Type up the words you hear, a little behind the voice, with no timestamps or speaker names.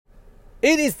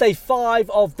It is day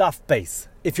 5 of Daf Beis.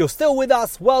 If you're still with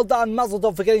us, well done, mazel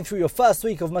tov for getting through your first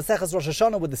week of Maseches Rosh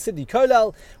Hashana with the Sydney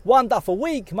Kollel. 1 Daf a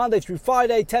week, Monday through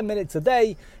Friday, 10 minutes a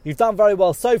day. You've done very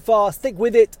well so far, stick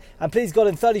with it, and please God,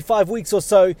 in 35 weeks or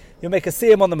so, you'll make a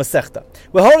siyum on the Masechta.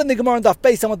 We're holding the Gemara on Daf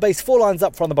Beis, and with Beis 4 lines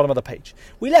up from the bottom of the page.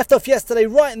 We left off yesterday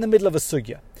right in the middle of a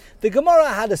sugya. The Gemara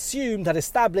had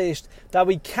established that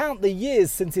we count the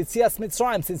years since Yetzias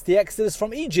Mitzrayim, since the Exodus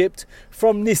from Egypt,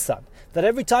 from Nisan. That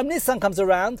every time Nisan comes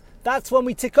around, that's when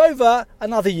we tick over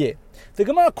another year. The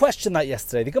Gemara questioned that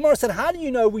yesterday. The Gemara said, how do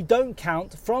you know we don't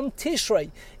count from Tishrei?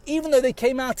 Even though they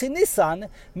came out in Nisan,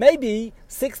 maybe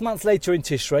 6 months later in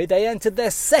Tishrei, they entered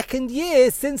their second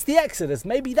year since the Exodus.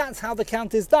 Maybe that's how the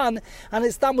count is done, and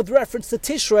it's done with reference to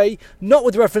Tishrei, not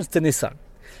with reference to Nisan.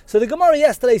 So the Gemara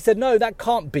yesterday said, no, that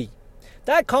can't be.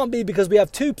 That can't be because we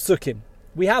have two psukim.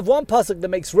 We have one pasuk that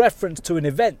makes reference to an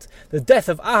event, the death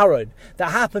of Aaron,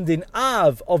 that happened in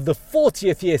Av of the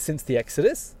 40th year since the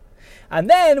Exodus. And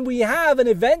then we have an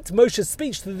event, Moshe's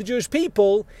speech to the Jewish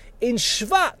people, in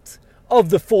Shvat of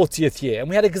the 40th year. And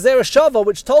we had a Gezerah Shava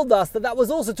which told us that that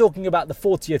was also talking about the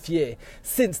 40th year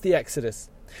since the Exodus.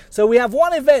 So we have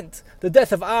one event, the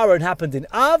death of Aaron happened in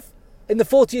Av, in the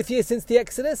 40th year since the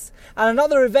Exodus, and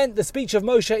another event, the speech of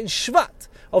Moshe in Shvat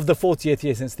of the 40th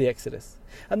year since the Exodus.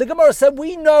 And the Gemara said,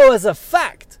 we know as a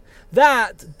fact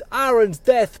that Aaron's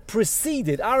death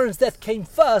came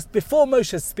first before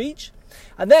Moshe's speech,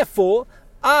 and therefore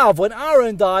Av, when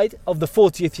Aaron died of the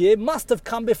 40th year, must have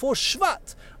come before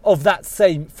Shvat of that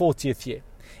same 40th year.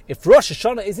 If Rosh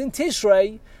Hashana is in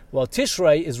Tishrei, well,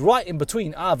 Tishrei is right in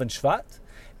between Av and Shvat,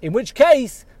 in which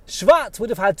case Shvat would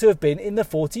have had to have been in the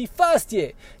 41st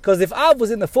year, because if Av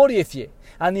was in the 40th year,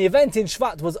 and the event in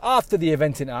Shvat was after the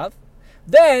event in Av,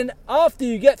 then after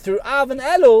you get through Av and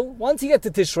Elul, once you get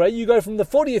to Tishrei, you go from the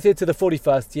 40th year to the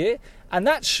 41st year, and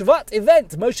that Shvat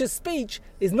event, Moshe's speech,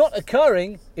 is not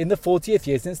occurring in the 40th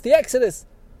year since the Exodus.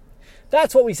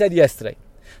 That's what we said yesterday.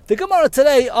 The Gemara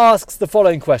today asks the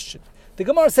following question. The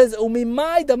Gemara says,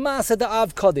 Umimai damasa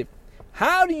da'av kodim.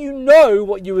 How do you know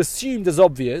what you assumed as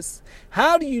obvious?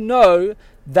 How do you know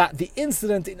that the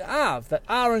incident in Av, that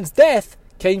Aaron's death,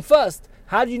 came first?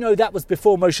 How do you know that was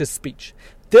before Moshe's speech?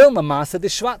 Dilma Masa the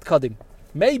Shvat Kodim.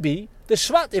 Maybe the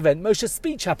Shvat event, Moshe's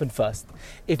speech, happened first.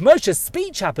 If Moshe's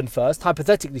speech happened first,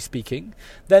 hypothetically speaking,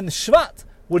 then Shvat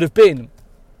would have been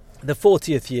the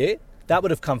 40th year. That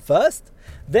would have come first.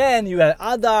 Then you had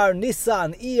Adar,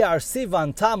 Nisan, Iyar,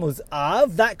 Sivan, Tammuz,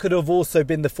 Av. That could have also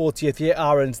been the 40th year,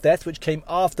 Aaron's death, which came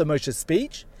after Moshe's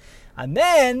speech. And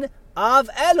then Av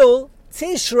Elul,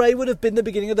 Tishrei would have been the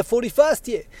beginning of the 41st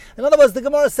year. In other words, the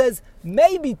Gemara says,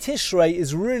 maybe Tishrei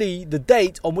is really the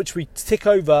date on which we tick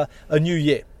over a new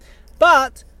year.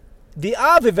 But the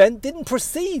Av event didn't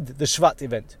precede the Shvat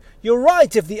event. You're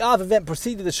right if the Av event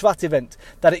preceded the Shvat event,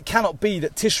 that it cannot be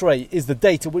that Tishrei is the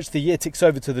date at which the year ticks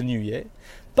over to the new year.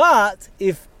 But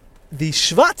if the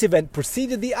Shvat event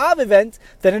preceded the Av event,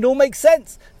 then it all makes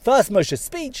sense. First Moshe's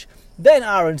speech, then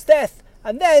Aaron's death,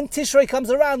 and then Tishrei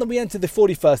comes around and we enter the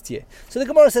 41st year. So the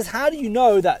Gemara says, how do you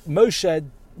know that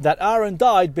Aaron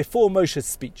died before Moshe's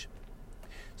speech?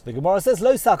 So the Gemara says,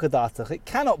 Lo sakadatach. It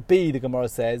cannot be, the Gemara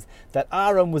says, that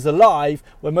Aaron was alive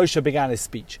when Moshe began his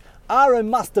speech. Aaron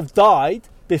must have died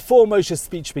before Moshe's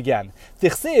speech began.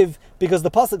 Tichsiv, because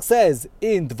the pasuk says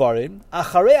in Dvarim,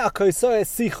 Acharei akosoes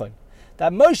Sichon,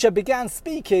 that Moshe began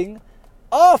speaking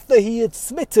after he had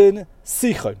smitten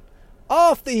Sichon,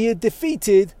 after he had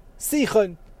defeated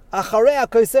Sichon, Acharei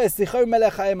akosoes Sichon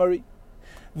melech ha'emori,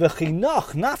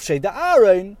 v'chinach nafshei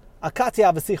da'Aaron akati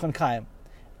ha'v'Sichon kayim.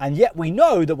 And yet we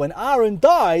know that when Aaron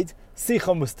died,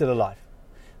 Sichon was still alive.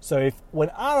 So if when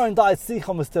Aaron died,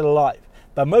 Sichon was still alive,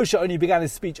 but Moshe only began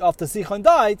his speech after Sichon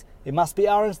died, it must be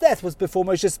Aaron's death was before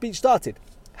Moshe's speech started.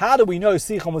 How do we know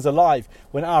Sichon was alive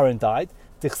when Aaron died?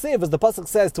 Tichsiv, as the pasuk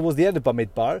says towards the end of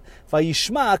Bamidbar,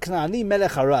 Vayishma Knaani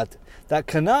melech Arad, that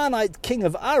Canaanite king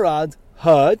of Arad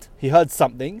heard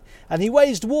something, and he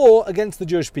waged war against the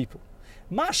Jewish people.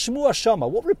 Mashmu Shama,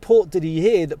 what report did he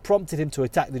hear that prompted him to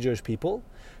attack the Jewish people?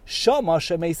 Shama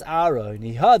shemes Aaron.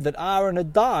 He heard that Aaron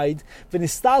had died, and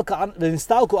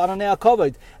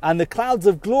the clouds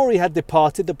of glory had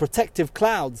departed, the protective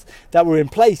clouds that were in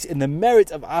place in the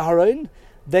merit of Aaron.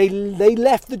 They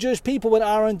left the Jewish people when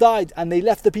Aaron died, and they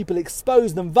left the people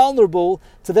exposed and vulnerable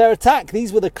to their attack.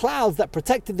 These were the clouds that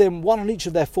protected them, one on each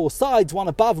of their four sides, one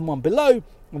above and one below.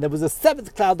 And there was a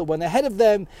seventh cloud that went ahead of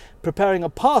them, preparing a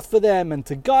path for them and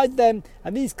to guide them.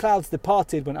 And these clouds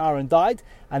departed when Aaron died.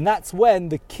 And that's when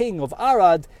the king of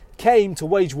Arad came to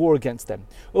wage war against them.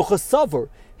 Uchasavar,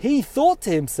 he thought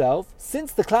to himself,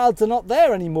 since the clouds are not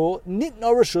there anymore, nitna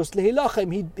reshus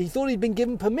lehilachem, he thought he'd been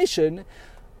given permission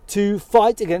to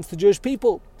fight against the Jewish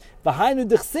people. V'hainu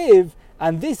d'chsiv,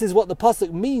 and this is what the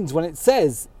pasuk means when it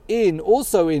says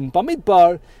also in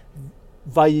Bamidbar,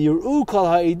 Vayiru kol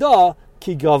ha'edah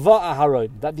ki gava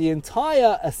Aharon, that the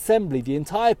entire assembly, the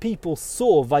entire people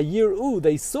saw, Vayiru,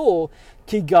 they saw,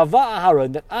 ki gava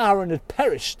Aharon, that Aharon had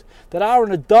perished, that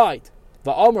Aaron had died.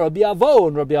 Va'omer Rabbi Avo,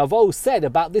 and Rabbi Avo said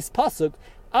about this pasuk,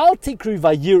 Al tikru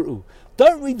Vayiru,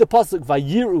 don't read the pasuk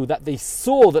Vayiru, that they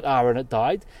saw that Aaron had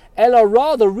died, ela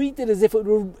rather read it as if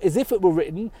it were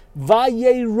written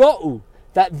Vayera'u,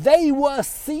 that they were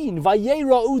seen,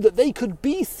 Vayera'u, that they could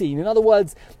be seen. In other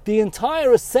words, the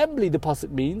entire assembly, the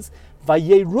pasuk means,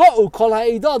 Vayera'u kol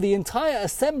ha'edah, the entire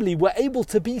assembly were able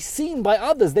to be seen by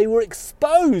others. They were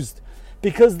exposed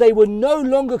because they were no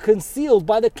longer concealed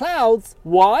by the clouds.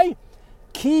 Why?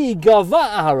 Ki gava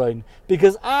Aharon,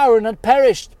 because Aaron had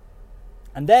perished.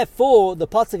 And therefore, the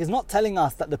pasuk is not telling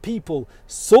us that the people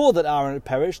saw that Aaron had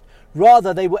perished.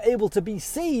 Rather, they were able to be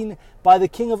seen by the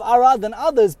king of Arad and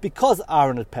others because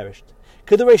Aaron had perished.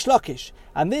 K'da Reish Lakish,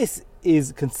 and this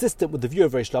is consistent with the view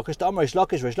of Reish Lakish. The Amar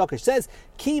Reish Lakish says,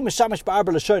 Ki meshamish ba'arba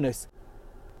lashonos,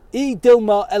 I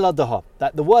dilma eladaha.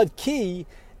 That the word ki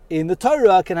in the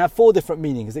Torah can have 4 different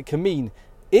meanings. It can mean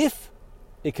if,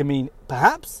 it can mean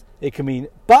perhaps, it can mean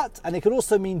but, and it can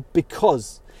also mean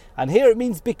because. And here it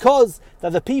means because,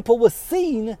 that the people were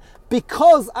seen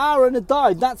because Aaron had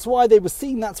died. That's why they were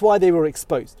seen, that's why they were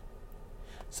exposed.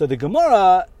 So the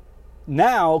Gemara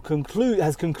now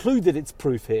has concluded its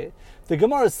proof here. The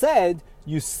Gemara said,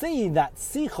 you see that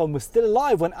Sichon was still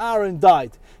alive when Aaron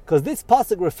died, because this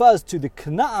pasuk refers to the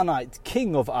Canaanite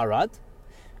king of Arad,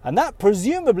 and that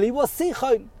presumably was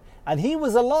Sichon. And he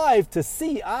was alive to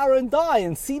see Aaron die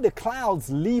and see the clouds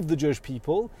leave the Jewish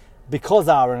people because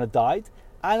Aaron had died,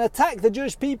 and attack the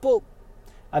Jewish people.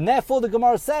 And therefore the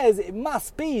Gemara says it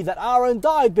must be that Aaron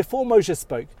died before Moshe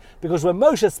spoke, because when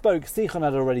Moshe spoke, Sichon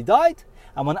had already died,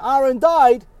 and when Aaron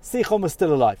died, Sichon was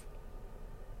still alive.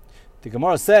 The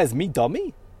Gemara says, mi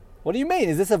dummy? What do you mean?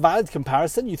 Is this a valid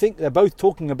comparison? You think they're both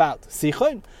talking about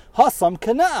Sichon? Hasam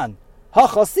Canaan,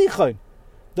 Hacha Sichon.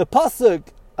 The pasuk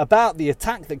about the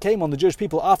attack that came on the Jewish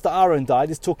people after Aaron died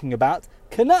is talking about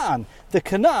Canaan, the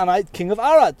Canaanite king of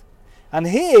Arad. And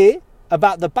here,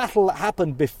 about the battle that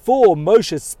happened before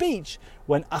Moshe's speech,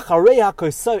 when Acharei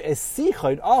HaKoso es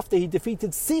Sichon, after he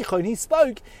defeated Sichon, he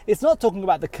spoke. It's not talking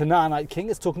about the Canaanite king,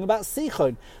 it's talking about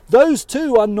Sichon. Those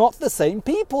two are not the same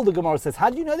people, the Gemara says. How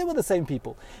do you know they were the same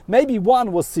people? Maybe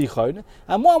one was Sichon,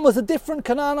 and one was a different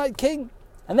Canaanite king.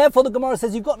 And therefore the Gemara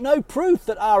says you've got no proof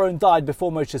that Aaron died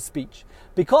before Moshe's speech,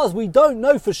 because we don't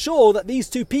know for sure that these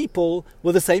two people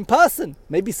were the same person.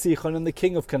 Maybe Sichon and the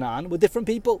king of Canaan were different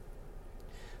people.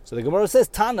 So the Gemara says,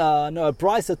 Tana, no, a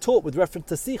brisa taught with reference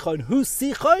to Sichon. Who's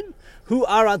Sichon? Who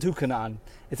Arad, who Canaan?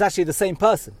 It's actually the same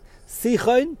person.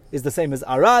 Sichon is the same as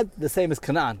Arad, the same as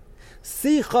Canaan.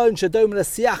 Sichon shadom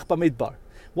l'siach b'midbar.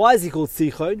 Why is he called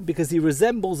Sichon? Because he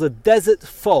resembles a desert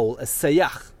foal, a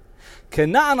seyach.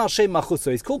 Canaan al Shem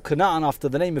Machuso. He's called Canaan after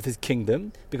the name of his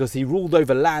kingdom, because he ruled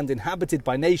over land inhabited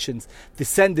by nations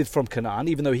descended from Canaan,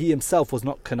 even though he himself was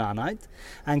not Canaanite.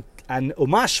 And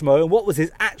Umashmo, and what was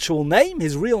his actual name?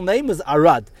 His real name was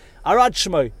Arad. Arad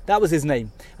Shmo, that was his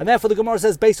name. And therefore the Gemara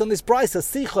says, based on this brisa,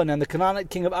 Sichon and the Canaanite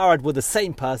king of Arad were the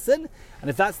same person. And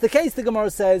if that's the case, the Gemara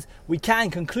says, we can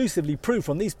conclusively prove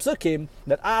from these psukim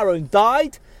that Aaron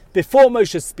died before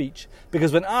Moshe's speech.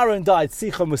 Because when Aaron died,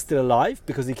 Sichon was still alive,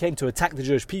 because he came to attack the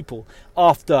Jewish people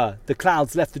after the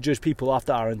clouds left the Jewish people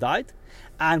after Aaron died.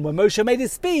 And when Moshe made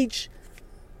his speech,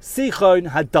 Sichon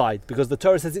had died, because the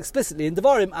Torah says explicitly in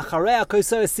Devarim, Acharei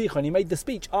HaKoso es Sichon, he made the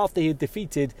speech after he had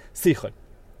defeated Sichon.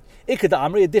 Ikeda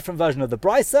Amri, a different version of the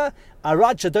brisa,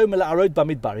 Arad Shadom Arod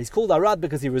Bamidbar. He's called Arad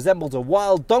because he resembles a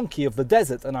wild donkey of the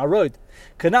desert, an Arod.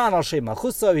 Canaan al Shem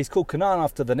Machuso, he's called Canaan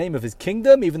after the name of his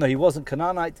kingdom, even though he wasn't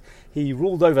Canaanite. He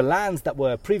ruled over lands that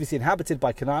were previously inhabited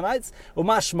by Canaanites.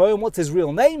 Umash Shmo, and what's his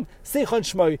real name? Sichon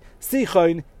Shmo.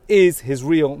 Sichon is his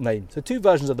real name. So two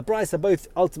versions of the brisa, both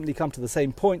ultimately come to the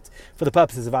same point for the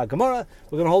purposes of our Gemara.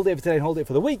 We're going to hold it for today and hold it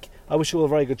for the week. I wish you all a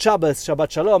very good Shabbos.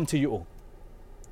 Shabbat Shalom to you all.